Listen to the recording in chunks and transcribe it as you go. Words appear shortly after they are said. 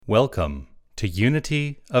Welcome to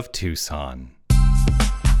Unity of Tucson.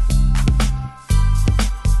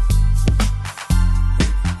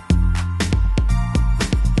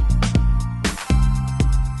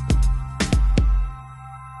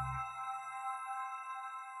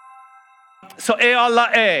 So,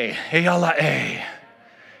 Ealae,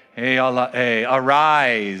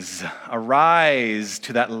 arise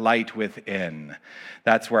to that light within.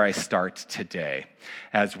 That's where I start today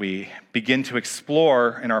as we begin to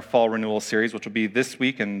explore in our fall renewal series, which will be this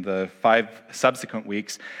week and the 5 subsequent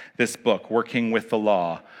weeks, this book, Working with the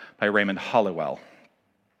Law by Raymond Holliwell.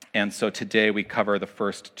 And so today we cover the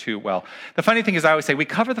first 2. Well, the funny thing is I always say we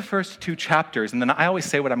cover the first 2 chapters, and then I always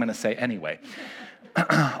say what I'm going to say anyway.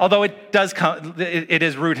 Although it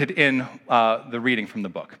is rooted in the reading from the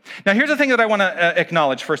book. Now, here's the thing that I want to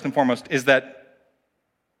acknowledge first and foremost is that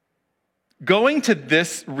going to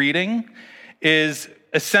this reading is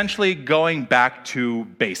essentially going back to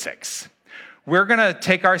basics. We're going to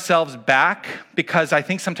take ourselves back because I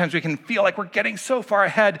think sometimes we can feel like we're getting so far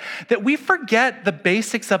ahead that we forget the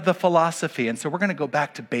basics of the philosophy. And so we're going to go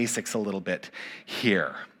back to basics a little bit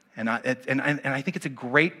here. And I think it's a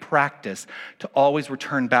great practice to always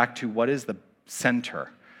return back to what is the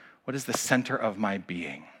center? What is the center of my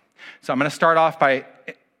being? So I'm going to start off by,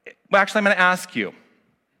 I'm going to ask you,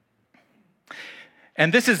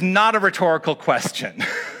 and this is not a rhetorical question.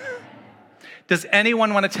 Does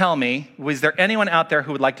anyone want to tell me, is there anyone out there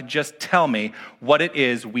who would like to just tell me what it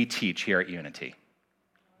is we teach here at Unity?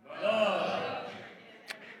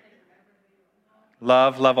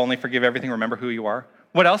 Love, only, forgive everything, remember who you are.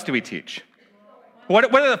 What else do we teach?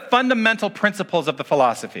 What are the fundamental principles of the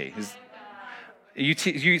philosophy?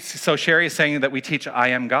 So Sherry is saying that we teach I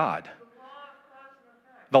am God.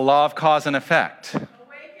 The law of cause and effect.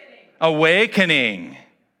 Awakening.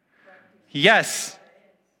 Yes.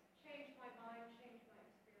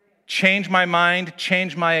 Change my mind,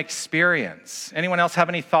 change my experience. Anyone else have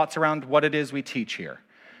any thoughts around what it is we teach here?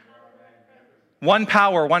 One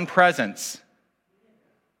power, one presence.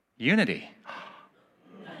 Unity.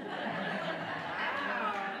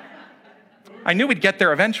 I knew we'd get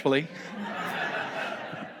there eventually.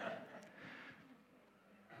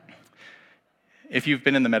 If you've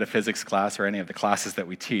been in the metaphysics class or any of the classes that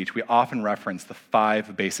we teach, we often reference the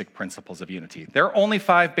 5 basic principles of unity. There are only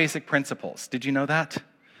 5 basic principles. Did you know that?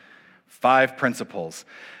 5 principles.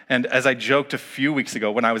 And as I joked a few weeks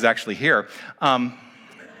ago when I was actually here,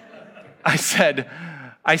 I said,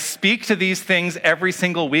 I speak to these things every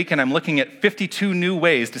single week, and I'm looking at 52 new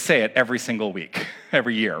ways to say it every single week,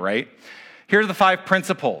 every year, right? Here are the 5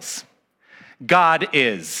 principles. God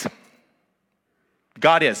is.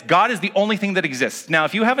 God is. God is the only thing that exists. Now,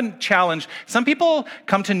 if you haven't challenged, some people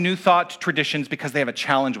come to New Thought traditions because they have a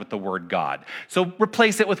challenge with the word God. So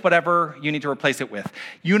replace it with whatever you need to replace it with.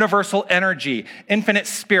 Universal energy, infinite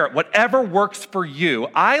spirit, whatever works for you.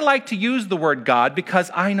 I like to use the word God because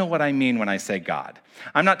I know what I mean when I say God.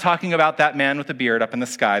 I'm not talking about that man with the beard up in the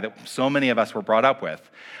sky that so many of us were brought up with.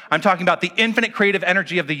 I'm talking about the infinite creative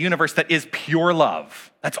energy of the universe that is pure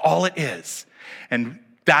love. That's all it is. And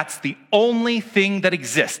that's the only thing that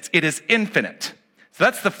exists. It is infinite. So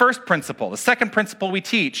that's the first principle. The second principle we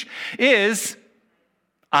teach is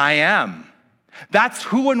I am. That's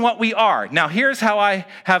who and what we are. Now, here's how I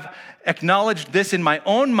have acknowledged this in my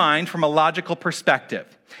own mind from a logical perspective.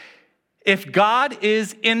 If God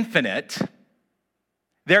is infinite,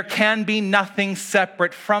 there can be nothing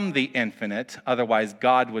separate from the infinite, otherwise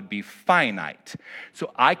God would be finite.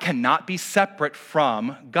 So I cannot be separate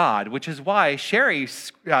from God, which is why Sherry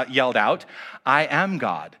yelled out, I am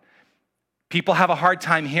God. People have a hard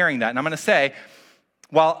time hearing that, and I'm going to say,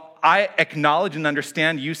 while I acknowledge and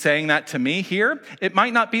understand you saying that to me here, it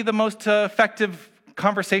might not be the most effective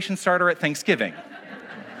conversation starter at Thanksgiving.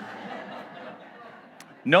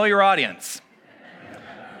 Know your audience.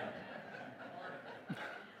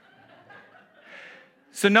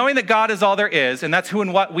 So knowing that God is all there is, and that's who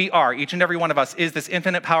and what we are, each and every one of us is this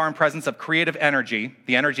infinite power and presence of creative energy,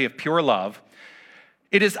 the energy of pure love.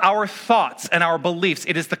 It is our thoughts and our beliefs.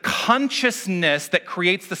 It is the consciousness that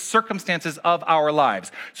creates the circumstances of our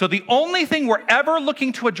lives. So the only thing we're ever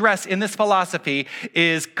looking to address in this philosophy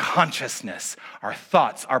is consciousness, our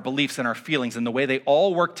thoughts, our beliefs, and our feelings, and the way they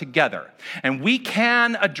all work together. And we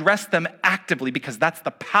can address them actively because that's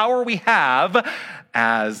the power we have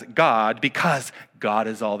as God, because God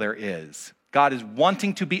is all there is. God is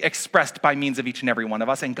wanting to be expressed by means of each and every one of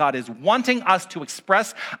us, and God is wanting us to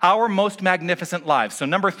express our most magnificent lives. So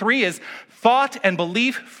number 3 is thought and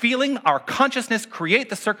belief, feeling, our consciousness create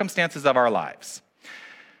the circumstances of our lives.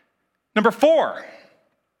 Number 4,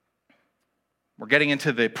 we're getting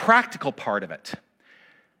into the practical part of it.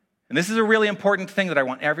 And this is a really important thing that I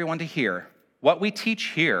want everyone to hear. What we teach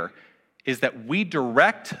here is that we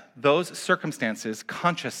direct those circumstances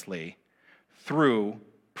consciously through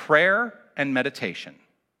prayer and meditation.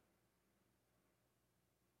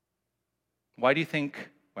 Why do you think,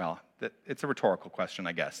 well, it's a rhetorical question,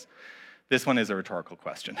 I guess. This one is a rhetorical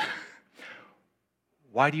question.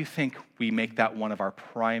 Why do you think we make that one of our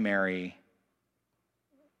primary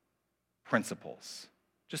principles?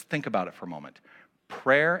 Just think about it for a moment.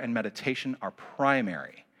 Prayer and meditation are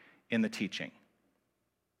primary in the teaching.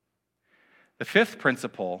 The fifth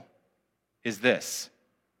principle is this: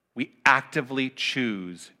 we actively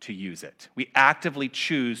choose to use it. We actively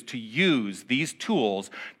choose to use these tools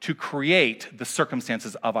to create the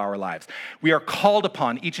circumstances of our lives. We are called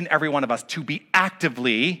upon, each and every one of us, to be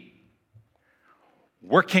actively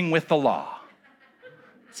working with the law.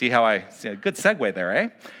 See a good segue there, eh?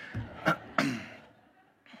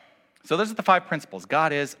 So those are the 5 principles.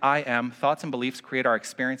 God is, I am, thoughts and beliefs create our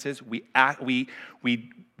experiences. We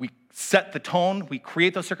set the tone, we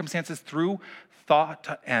create those circumstances through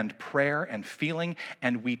thought and prayer and feeling,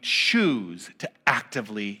 and we choose to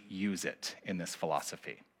actively use it in this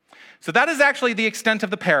philosophy. So that is actually the extent of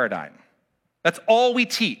the paradigm. That's all we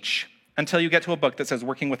teach until you get to a book that says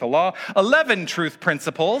working with the law, 11 truth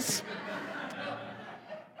principles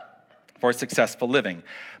for successful living.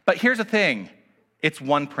 But here's the thing. It's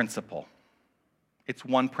one principle. It's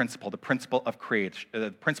one principle, the principle of creation.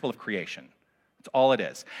 That's all it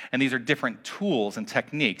is. And these are different tools and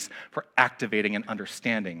techniques for activating and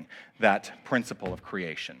understanding that principle of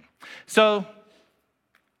creation. So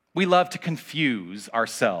we love to confuse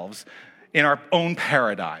ourselves in our own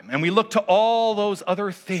paradigm. And we look to all those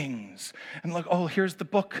other things and look, oh, here's the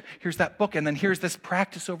book, here's that book, and then here's this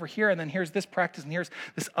practice over here, and then here's this practice, and here's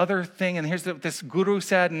this other thing, and here's this guru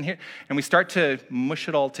said, and we start to mush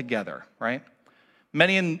it all together, right?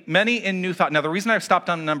 Many in New Thought. Now, the reason I've stopped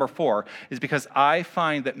on number 4 is because I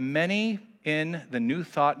find that many in the New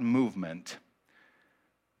Thought movement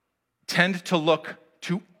tend to look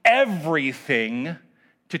to everything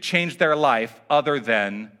to change their life other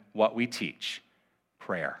than what we teach,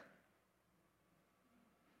 prayer.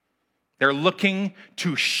 They're looking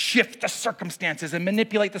to shift the circumstances and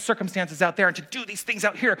manipulate the circumstances out there and to do these things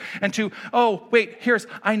out here and to, oh, wait,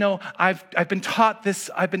 I know, I've been taught this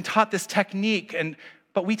technique,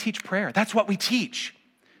 but we teach prayer. That's what we teach.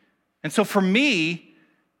 And so for me,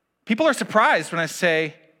 people are surprised when I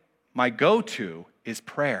say my go-to is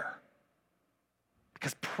prayer.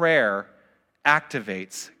 Because prayer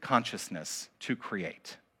activates consciousness to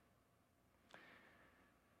create.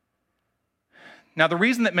 Now, the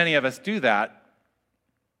reason that many of us do that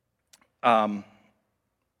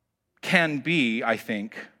can be, I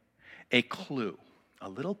think, a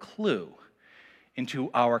little clue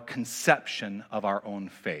into our conception of our own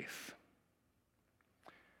faith.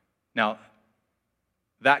 Now,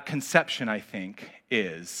 that conception, I think,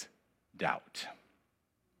 is doubt.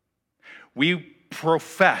 We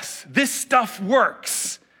profess, this stuff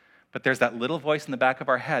works, but there's that little voice in the back of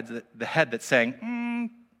our heads, the head that's saying,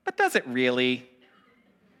 but does it really?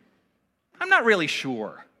 I'm not really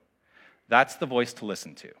sure. That's the voice to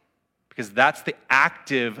listen to, because that's the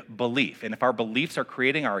active belief. And if our beliefs are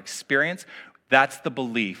creating our experience, that's the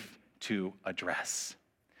belief to address.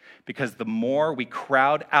 Because the more we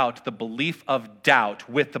crowd out the belief of doubt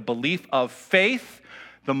with the belief of faith,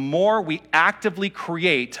 the more we actively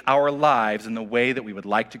create our lives in the way that we would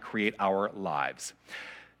like to create our lives.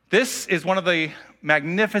 This is one of the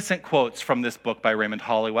magnificent quotes from this book by Raymond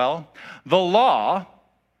Holliwell. The law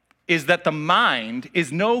is that the mind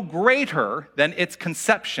is no greater than its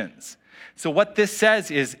conceptions. So what this says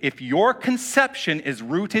is, if your conception is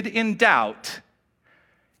rooted in doubt,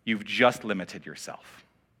 you've just limited yourself.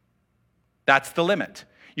 That's the limit.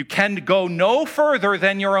 You can go no further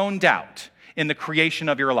than your own doubt in the creation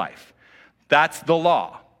of your life. That's the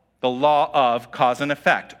law of cause and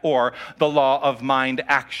effect, or the law of mind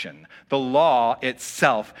action, the law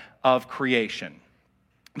itself of creation.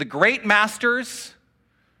 The great masters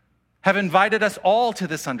have invited us all to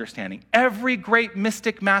this understanding. Every great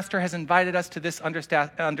mystic master has invited us to this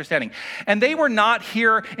understanding. And they were not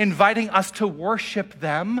here inviting us to worship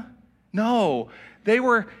them. No, they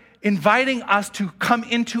were inviting us to come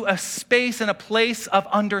into a space and a place of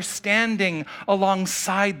understanding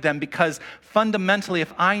alongside them, because fundamentally,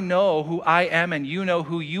 if I know who I am and you know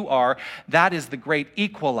who you are, that is the great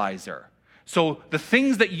equalizer. So the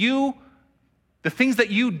things that you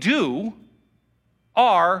do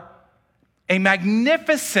are a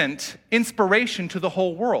magnificent inspiration to the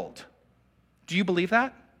whole world. Do you believe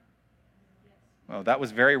that? Oh, that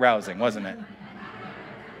was very rousing, wasn't it?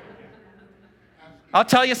 I'll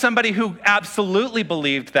tell you somebody who absolutely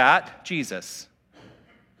believed that, Jesus.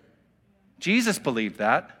 Jesus believed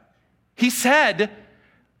that. He said,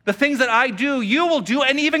 the things that I do, you will do,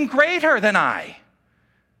 and even greater than I.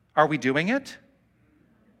 Are we doing it?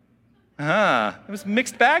 It was a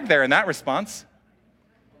mixed bag there in that response.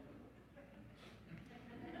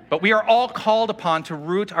 But we are all called upon to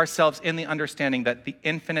root ourselves in the understanding that the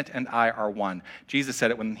infinite and I are one. Jesus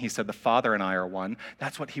said it when he said the Father and I are one.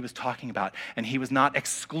 That's what he was talking about. And he was not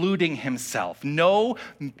excluding himself. No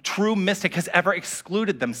true mystic has ever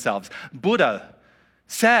excluded themselves. Buddha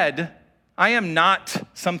said, I am not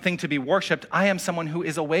something to be worshipped. I am someone who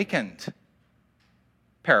is awakened.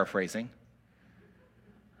 Paraphrasing.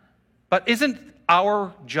 But isn't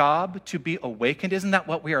our job to be awakened? Isn't that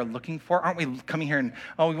what we are looking for? Aren't we coming here and,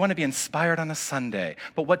 we want to be inspired on a Sunday.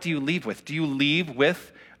 But what do you leave with? Do you leave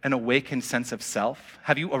with an awakened sense of self?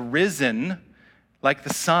 Have you arisen like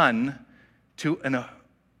the sun to an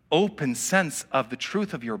open sense of the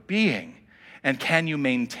truth of your being? And can you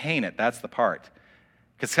maintain it? That's the part.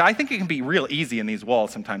 Because I think it can be real easy in these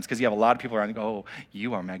walls sometimes because you have a lot of people around and go,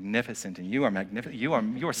 you are magnificent and you are magnificent. You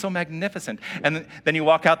are so magnificent. And then you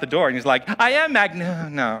walk out the door and he's like, I am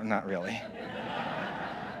magnificent. No, not really.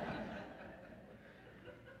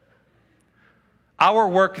 Our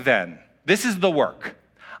work then, this is the work.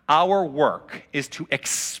 Our work is to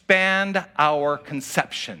expand our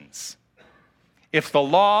conceptions. If the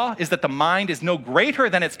law is that the mind is no greater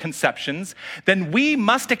than its conceptions, then we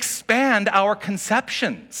must expand our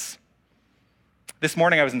conceptions. This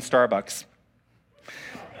morning I was in Starbucks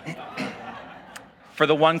for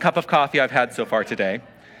the one cup of coffee I've had so far today.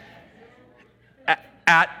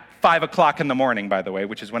 At 5 o'clock in the morning, by the way,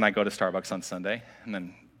 which is when I go to Starbucks on Sunday, and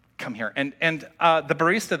then come here. And the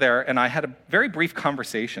barista there and I had a very brief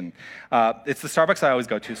conversation. It's the Starbucks I always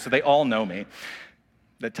go to, so they all know me.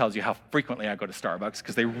 That tells you how frequently I go to Starbucks,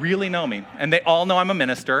 because they really know me. And they all know I'm a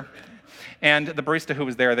minister. And the barista who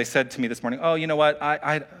was there, they said to me this morning, oh, you know what,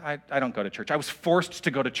 I don't go to church. I was forced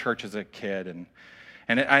to go to church as a kid, and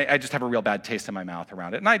I just have a real bad taste in my mouth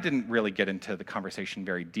around it. And I didn't really get into the conversation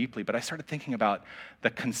very deeply, but I started thinking about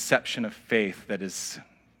the conception of faith that is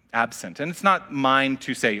absent. And it's not mine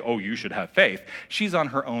to say, oh, you should have faith. She's on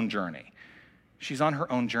her own journey. She's on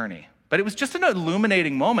her own journey. But it was just an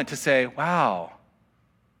illuminating moment to say, wow,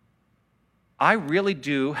 I really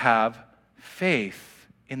do have faith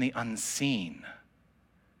in the unseen.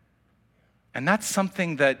 And that's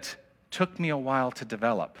something that took me a while to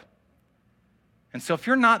develop. And so if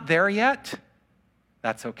you're not there yet,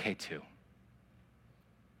 that's okay too.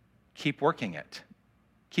 Keep working it.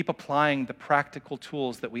 Keep applying the practical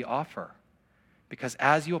tools that we offer. Because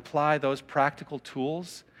as you apply those practical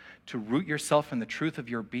tools to root yourself in the truth of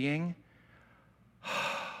your being,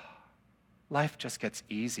 life just gets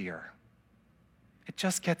easier. It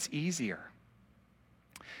just gets easier.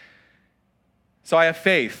 So I have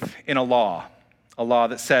faith in a law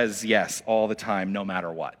that says yes all the time, no matter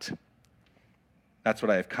what. That's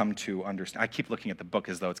what I have come to understand. I keep looking at the book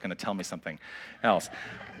as though it's going to tell me something else.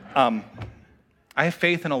 I have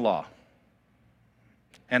faith in a law,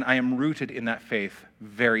 and I am rooted in that faith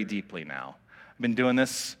very deeply now. I've been doing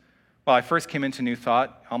this, I first came into New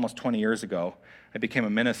Thought almost 20 years ago. I became a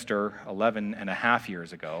minister 11 and a half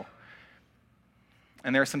years ago.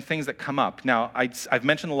 And there are some things that come up. Now, I've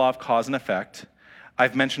mentioned the law of cause and effect.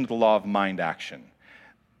 I've mentioned the law of mind action.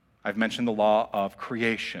 I've mentioned the law of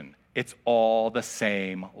creation. It's all the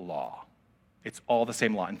same law. It's all the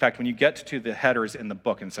same law. In fact, when you get to the headers in the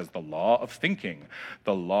book and it says the law of thinking,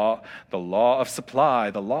 the law of supply,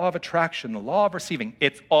 the law of attraction, the law of receiving,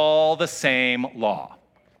 it's all the same law.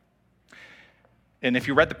 And if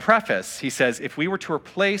you read the preface, he says, if we were to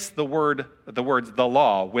replace the words the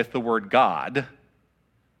law with the word God,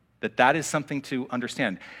 that is something to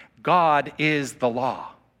understand. God is the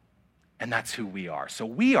law, and that's who we are. So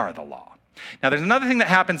we are the law. Now, there's another thing that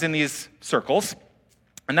happens in these circles,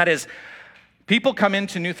 and that is people come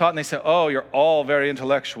into New Thought and they say, oh, you're all very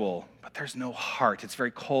intellectual, but there's no heart. It's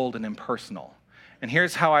very cold and impersonal. And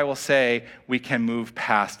here's how I will say we can move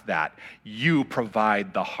past that. You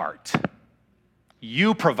provide the heart.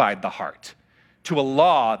 You provide the heart to a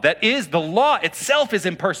law that is, the law itself is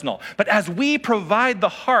impersonal. But as we provide the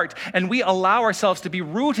heart and we allow ourselves to be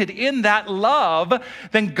rooted in that love,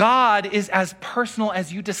 then God is as personal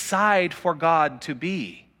as you decide for God to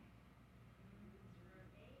be.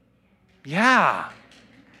 Yeah.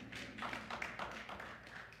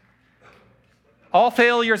 All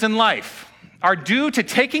failures in life are due to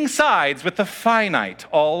taking sides with the finite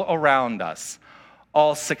all around us.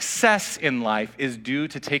 All success in life is due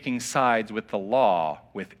to taking sides with the law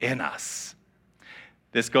within us.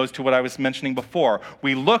 This goes to what I was mentioning before.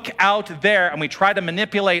 We look out there and we try to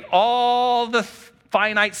manipulate all the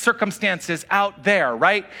finite circumstances out there,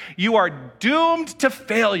 right? You are doomed to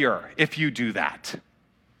failure if you do that.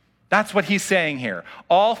 That's what he's saying here.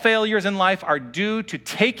 All failures in life are due to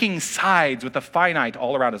taking sides with the finite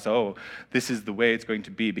all around us. Oh, this is the way it's going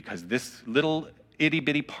to be because this little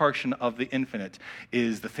itty-bitty portion of the infinite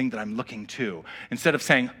is the thing that I'm looking to. Instead of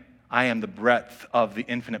saying, I am the breadth of the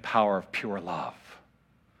infinite power of pure love.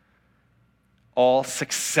 All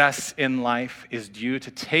success in life is due to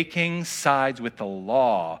taking sides with the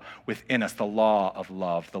law within us, the law of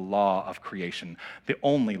love, the law of creation, the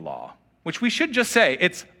only law, which we should just say,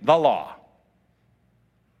 it's the law.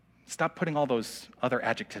 Stop putting all those other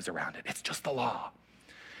adjectives around it. It's just the law.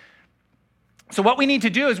 So what we need to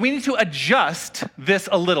do is we need to adjust this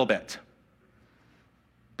a little bit.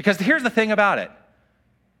 Because here's the thing about it.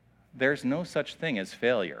 There's no such thing as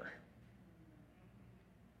failure.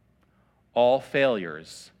 All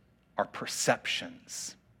failures are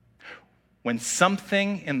perceptions. When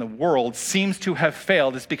something in the world seems to have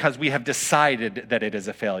failed, it's because we have decided that it is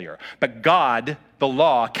a failure. But God, the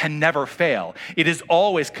law, can never fail. It is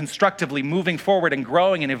always constructively moving forward and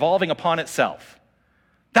growing and evolving upon itself.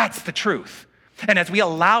 That's the truth. And as we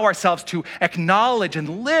allow ourselves to acknowledge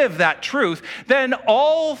and live that truth, then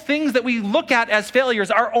all things that we look at as failures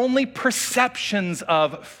are only perceptions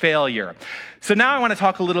of failure. So now I want to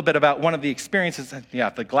talk a little bit about one of the experiences. Yeah,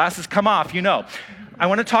 if the glasses come off, you know. I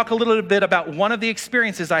want to talk a little bit about one of the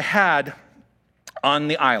experiences I had on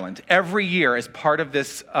the island. Every year as part of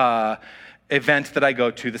this event that I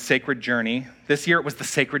go to, the Sacred Journey. This year it was the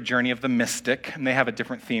Sacred Journey of the Mystic, and they have a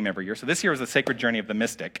different theme every year. So this year was the Sacred Journey of the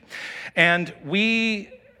Mystic. And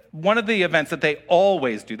one of the events that they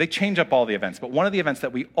always do, they change up all the events, but one of the events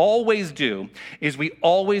that we always do is we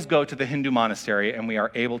always go to the Hindu monastery and we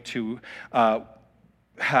are able to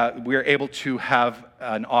have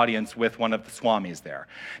an audience with one of the swamis there.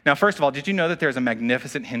 Now, first of all, did you know that there's a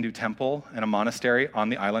magnificent Hindu temple and a monastery on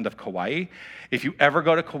the island of Kauai? If you ever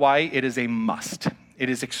go to Kauai, it is a must. It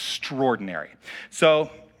is extraordinary. So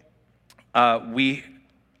we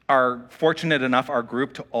are fortunate enough, our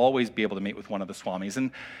group, to always be able to meet with one of the swamis.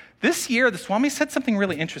 And this year, the swami said something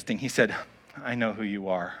really interesting. He said, I know who you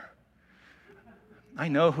are. I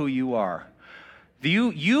know who you are.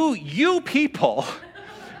 You people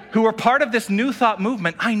who are part of this New Thought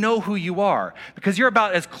movement, I know who you are, because you're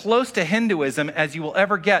about as close to Hinduism as you will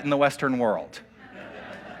ever get in the Western world.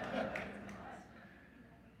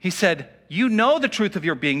 He said, you know the truth of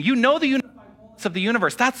your being. You know the unified wholeness of the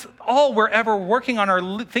universe. That's all we're ever working on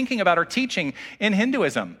or thinking about or teaching in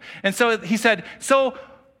Hinduism. And so he said, so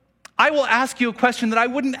I will ask you a question that I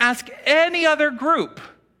wouldn't ask any other group.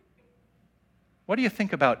 What do you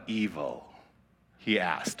think about evil? He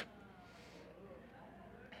asked.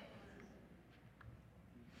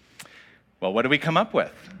 Well, what do we come up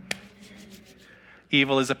with?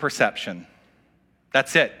 Evil is a perception.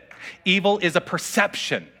 That's it. Evil is a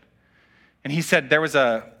perception. And he said there was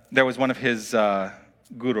one of his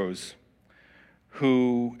gurus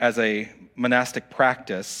who, as a monastic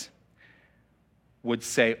practice, would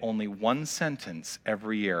say only one sentence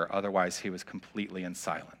every year, otherwise he was completely in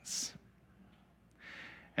silence.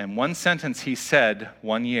 And one sentence he said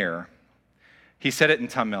one year, he said it in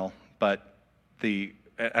Tamil,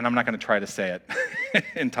 and I'm not going to try to say it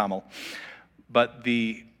in Tamil, but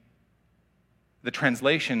the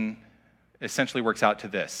translation essentially works out to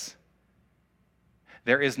this: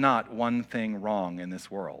 there is not one thing wrong in this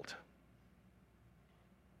world.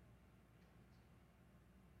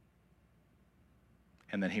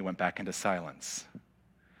 And then he went back into silence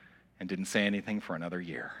and didn't say anything for another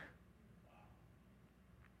year.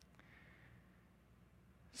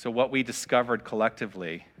 So what we discovered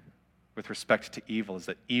collectively with respect to evil is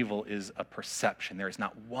that evil is a perception. There is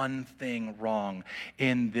not one thing wrong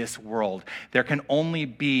in this world. There can only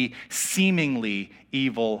be seemingly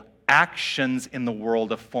evil actions in the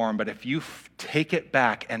world of form, but if you take it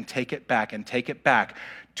back and take it back and take it back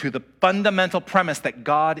to the fundamental premise that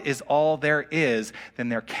God is all there is, then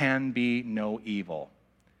there can be no evil.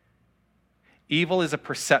 Evil is a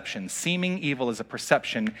perception. Seeming evil is a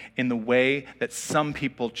perception in the way that some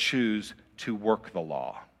people choose to work the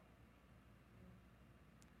law.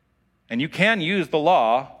 And you can use the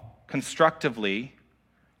law constructively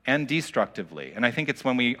and destructively. And I think it's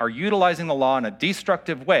when we are utilizing the law in a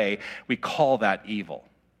destructive way, we call that evil.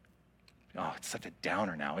 Oh, it's such a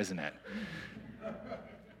downer now, isn't it?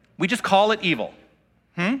 We just call it evil.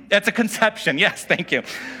 It's a conception. Yes, thank you.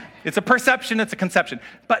 It's a perception, it's a conception.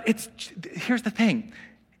 But here's the thing.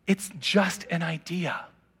 It's just an idea.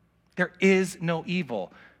 There is no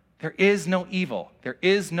evil. There is no evil. There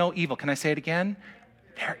is no evil. Can I say it again?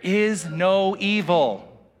 There is no evil.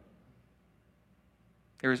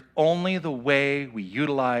 There is only the way we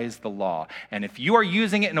utilize the law. And if you are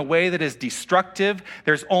using it in a way that is destructive,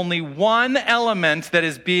 there's only one element that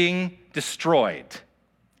is being destroyed.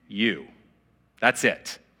 You. That's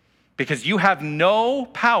it. Because you have no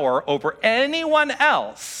power over anyone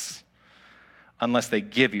else unless they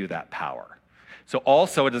give you that power. So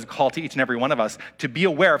also it is a call to each and every one of us to be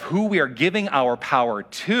aware of who we are giving our power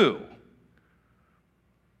to.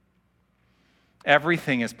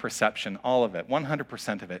 Everything is perception, all of it,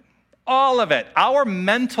 100% of it. All of it. Our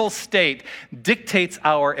mental state dictates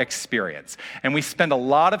our experience. And we spend a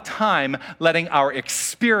lot of time letting our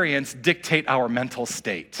experience dictate our mental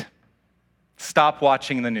state. Stop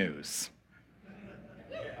watching the news.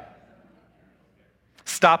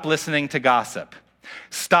 Stop listening to gossip.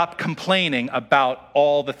 Stop complaining about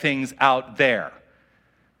all the things out there.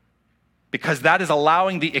 Because that is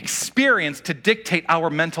allowing the experience to dictate our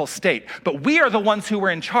mental state. But we are the ones who are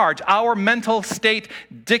in charge. Our mental state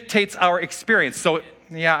dictates our experience. So,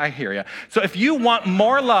 yeah, I hear you. So if you want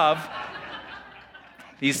more love,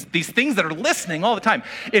 these things that are listening all the time,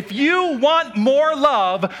 if you want more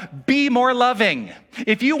love, be more loving.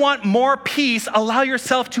 If you want more peace, allow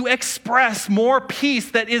yourself to express more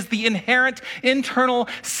peace that is the inherent internal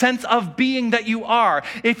sense of being that you are.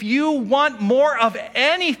 If you want more of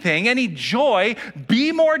anything, any joy,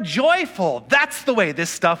 be more joyful. That's the way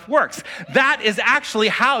this stuff works. That is actually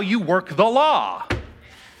how you work the law.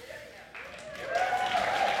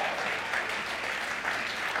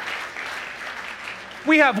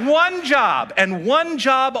 We have one job and one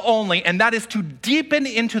job only, and that is to deepen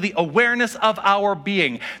into the awareness of our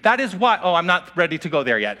being. That is why, I'm not ready to go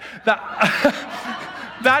there yet.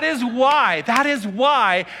 That is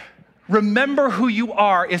why remember who you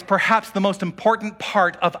are is perhaps the most important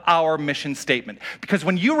part of our mission statement. Because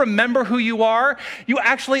when you remember who you are, you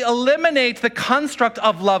actually eliminate the construct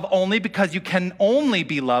of love only, because you can only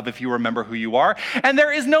be love if you remember who you are. And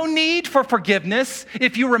there is no need for forgiveness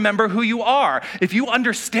if you remember who you are. If you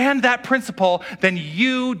understand that principle, then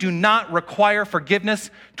you do not require forgiveness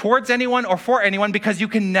towards anyone or for anyone, because you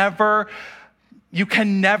can never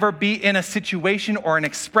be in a situation or an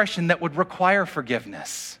expression that would require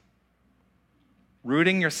forgiveness.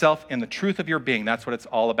 Rooting yourself in the truth of your being, that's what it's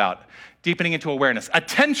all about. Deepening into awareness.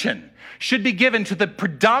 Attention should be given to the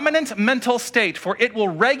predominant mental state, for it will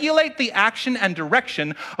regulate the action and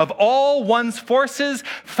direction of all one's forces,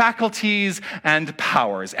 faculties, and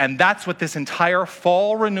powers. And that's what this entire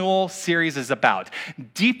Fall Renewal series is about.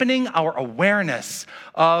 Deepening our awareness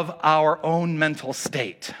of our own mental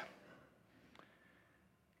state.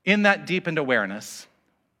 In that deepened awareness,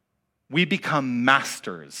 we become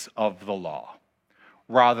masters of the law,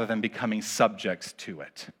 rather than becoming subjects to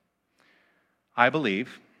it. I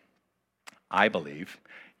believe,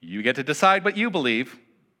 you get to decide what you believe,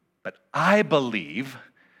 but I believe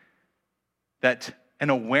that an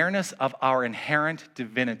awareness of our inherent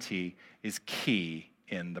divinity is key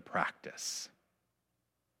in the practice.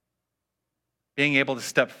 Being able to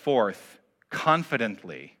step forth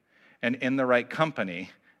confidently and in the right company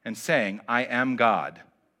and saying, I am God,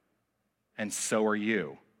 and so are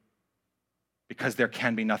you. Because there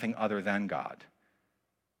can be nothing other than God.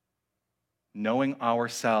 Knowing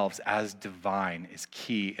ourselves as divine is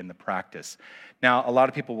key in the practice. Now, a lot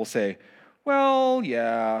of people will say, well,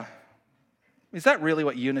 yeah, is that really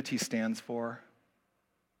what unity stands for?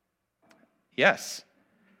 Yes.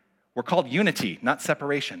 We're called unity, not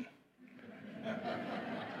separation.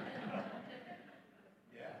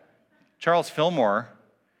 Charles Fillmore,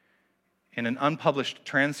 in an unpublished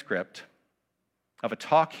transcript of a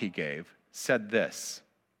talk he gave, said this: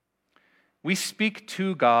 we speak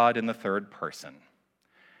to God in the third person,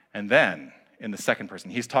 and then in the second person.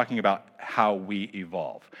 He's talking about how we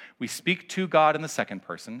evolve. We speak to God in the second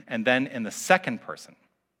person, and then in the second person.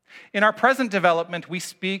 In our present development, we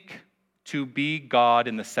speak to be God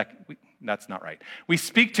in the second. That's not right. We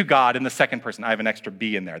speak to God in the second person. I have an extra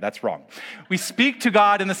B in there. That's wrong. We speak to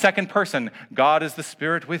God in the second person. God is the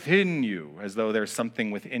Spirit within you, as though there's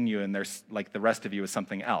something within you and there's like the rest of you is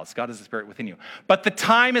something else. God is the Spirit within you. But the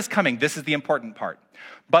time is coming. This is the important part.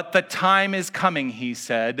 But the time is coming, he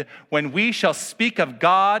said, when we shall speak of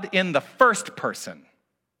God in the first person.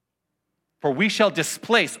 For we shall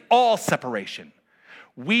displace all separation.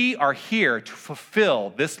 We are here to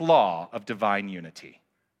fulfill this law of divine unity.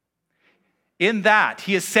 In that,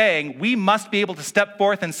 he is saying we must be able to step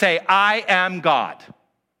forth and say, I am God.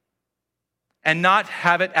 And not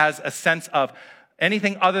have it as a sense of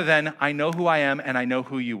anything other than, I know who I am and I know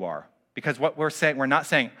who you are. Because what we're saying, we're not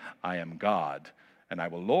saying, I am God and I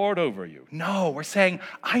will lord over you. No, we're saying,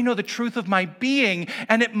 I know the truth of my being,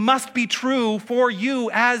 and it must be true for you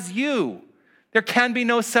as you. There can be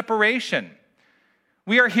no separation.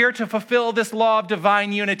 We are here to fulfill this law of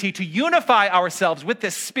divine unity, to unify ourselves with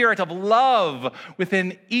this spirit of love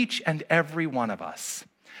within each and every one of us.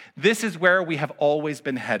 This is where we have always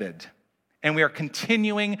been headed, and we are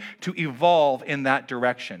continuing to evolve in that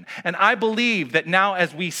direction. And I believe that now,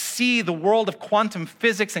 as we see the world of quantum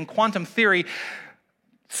physics and quantum theory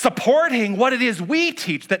supporting what it is we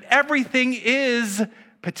teach, that everything is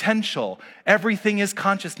potential, everything is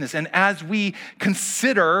consciousness. And as we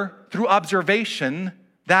consider through observation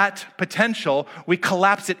that potential, we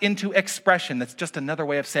collapse it into expression. That's just another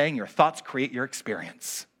way of saying your thoughts create your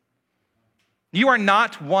experience. You are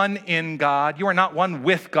not one in God. You are not one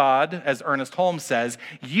with God, as Ernest Holmes says.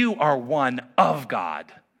 You are one of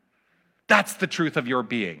God. That's the truth of your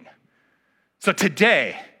being. So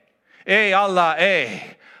today, Allah,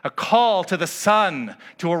 a call to the sun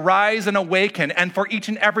to arise and awaken, and for each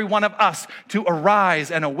and every one of us to arise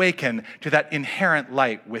and awaken to that inherent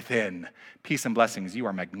light within. Peace and blessings. You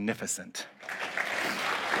are magnificent.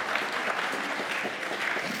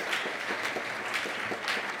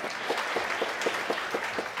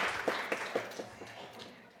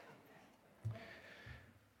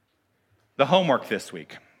 The homework this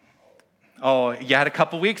week. Oh, you had a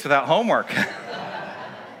couple weeks without homework.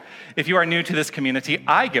 If you are new to this community,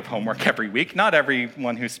 I give homework every week. Not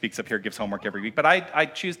everyone who speaks up here gives homework every week, but I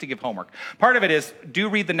choose to give homework. Part of it is, do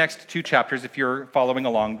read the next 2 chapters if you're following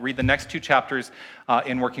along. Read the next 2 chapters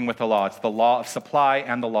in Working with the Law. It's the law of supply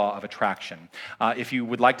and the law of attraction. If you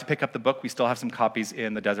would like to pick up the book, we still have some copies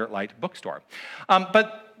in the Desert Light bookstore.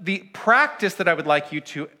 But the practice that I would like you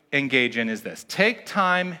to engage in is this. Take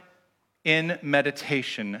time in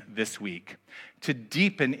meditation this week to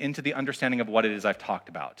deepen into the understanding of what it is I've talked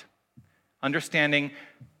about. Understanding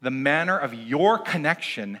the manner of your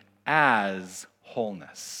connection as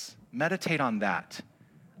wholeness. Meditate on that.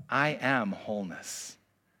 I am wholeness.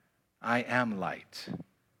 I am light.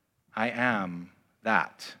 I am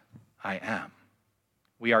that. I am.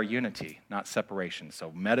 We are unity, not separation.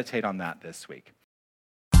 So meditate on that this week.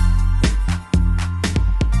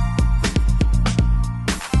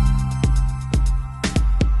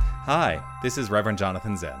 Hi, this is Reverend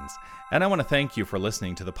Jonathan Zenz, and I want to thank you for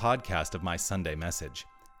listening to the podcast of my Sunday message.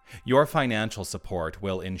 Your financial support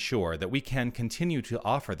will ensure that we can continue to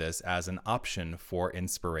offer this as an option for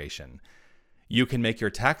inspiration. You can make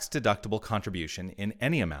your tax-deductible contribution in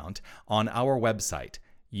any amount on our website,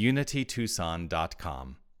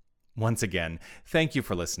 unitytucson.com. Once again, thank you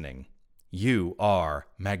for listening. You are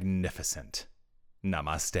magnificent.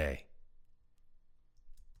 Namaste.